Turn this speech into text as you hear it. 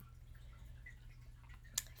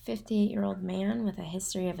58-year-old man with a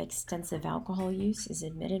history of extensive alcohol use is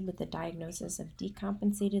admitted with the diagnosis of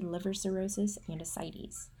decompensated liver cirrhosis and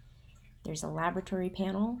ascites. There's a laboratory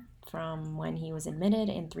panel from when he was admitted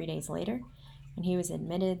and 3 days later. When he was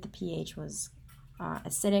admitted, the pH was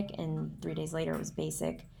acidic, and 3 days later it was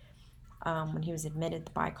basic. When he was admitted,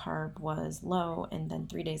 the bicarb was low, and then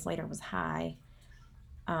 3 days later it was high.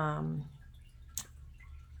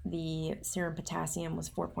 The serum potassium was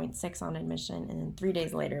 4.6 on admission, and then 3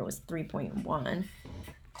 days later it was 3.1.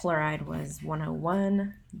 Chloride was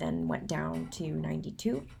 101, then went down to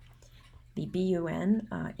 92. The BUN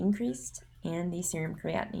increased, and the serum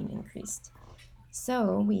creatinine increased.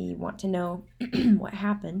 So we want to know what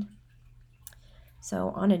happened. So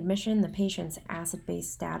on admission, the patient's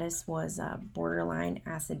acid-base status was borderline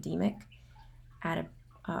acidemic at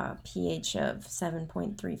a pH of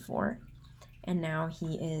 7.34. And now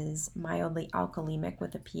he is mildly alkalemic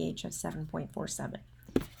with a pH of 7.47.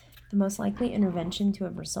 The most likely intervention to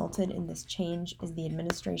have resulted in this change is the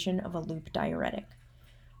administration of a loop diuretic.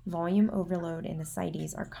 Volume overload and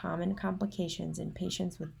ascites are common complications in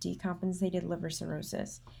patients with decompensated liver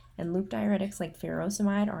cirrhosis, and loop diuretics like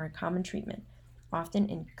furosemide are a common treatment, often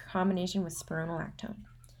in combination with spironolactone.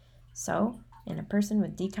 So, in a person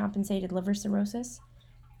with decompensated liver cirrhosis,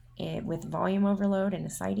 with volume overload and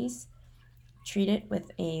ascites, treat it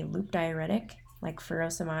with a loop diuretic like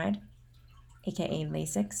furosemide, aka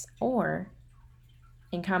Lasix, or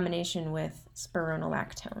in combination with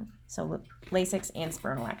spironolactone. So Lasix and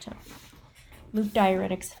spironolactone. Loop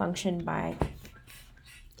diuretics function by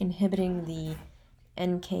inhibiting the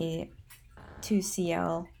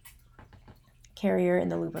NK2Cl carrier in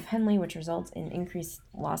the loop of Henle, which results in increased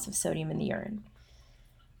loss of sodium in the urine.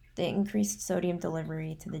 The increased sodium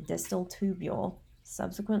delivery to the distal tubule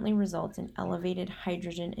subsequently results in elevated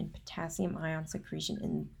hydrogen and potassium ion secretion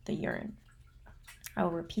in the urine. I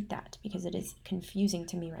will repeat that because it is confusing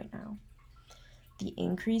to me right now. The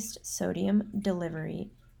increased sodium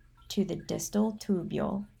delivery to the distal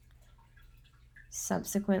tubule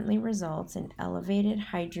subsequently results in elevated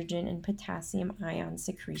hydrogen and potassium ion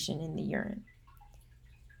secretion in the urine.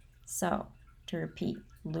 So, to repeat,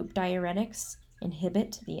 loop diuretics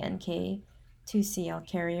inhibit the NK2Cl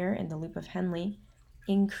carrier in the loop of Henle,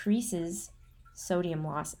 increases sodium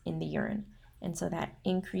loss in the urine. And so that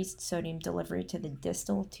increased sodium delivery to the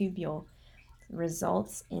distal tubule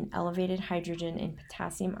results in elevated hydrogen and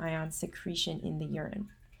potassium ion secretion in the urine.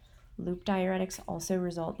 Loop diuretics also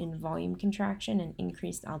result in volume contraction and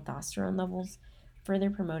increased aldosterone levels, further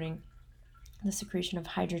promoting the secretion of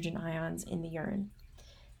hydrogen ions in the urine.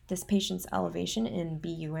 This patient's elevation in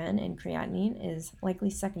BUN and creatinine is likely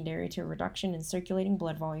secondary to a reduction in circulating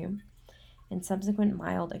blood volume and subsequent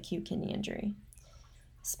mild acute kidney injury.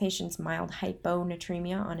 This patient's mild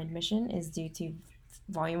hyponatremia on admission is due to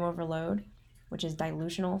volume overload, which is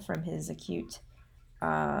dilutional from his acute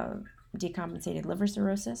decompensated liver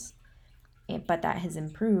cirrhosis, but that has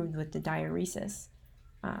improved with the diuresis,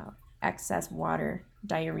 excess water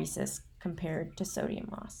diuresis compared to sodium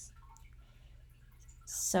loss.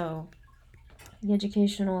 So the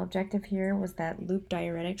educational objective here was that loop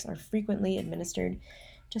diuretics are frequently administered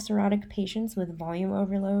to cirrhotic patients with volume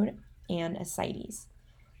overload and ascites.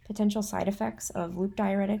 Potential side effects of loop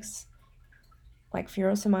diuretics like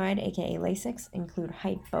furosemide, aka Lasix, include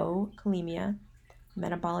hypokalemia,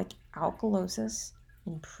 metabolic alkalosis,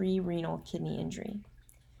 and pre-renal kidney injury.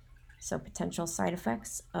 So potential side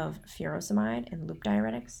effects of furosemide and loop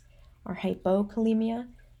diuretics are hypokalemia,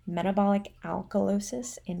 metabolic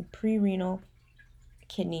alkalosis, and pre-renal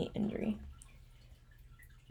kidney injury.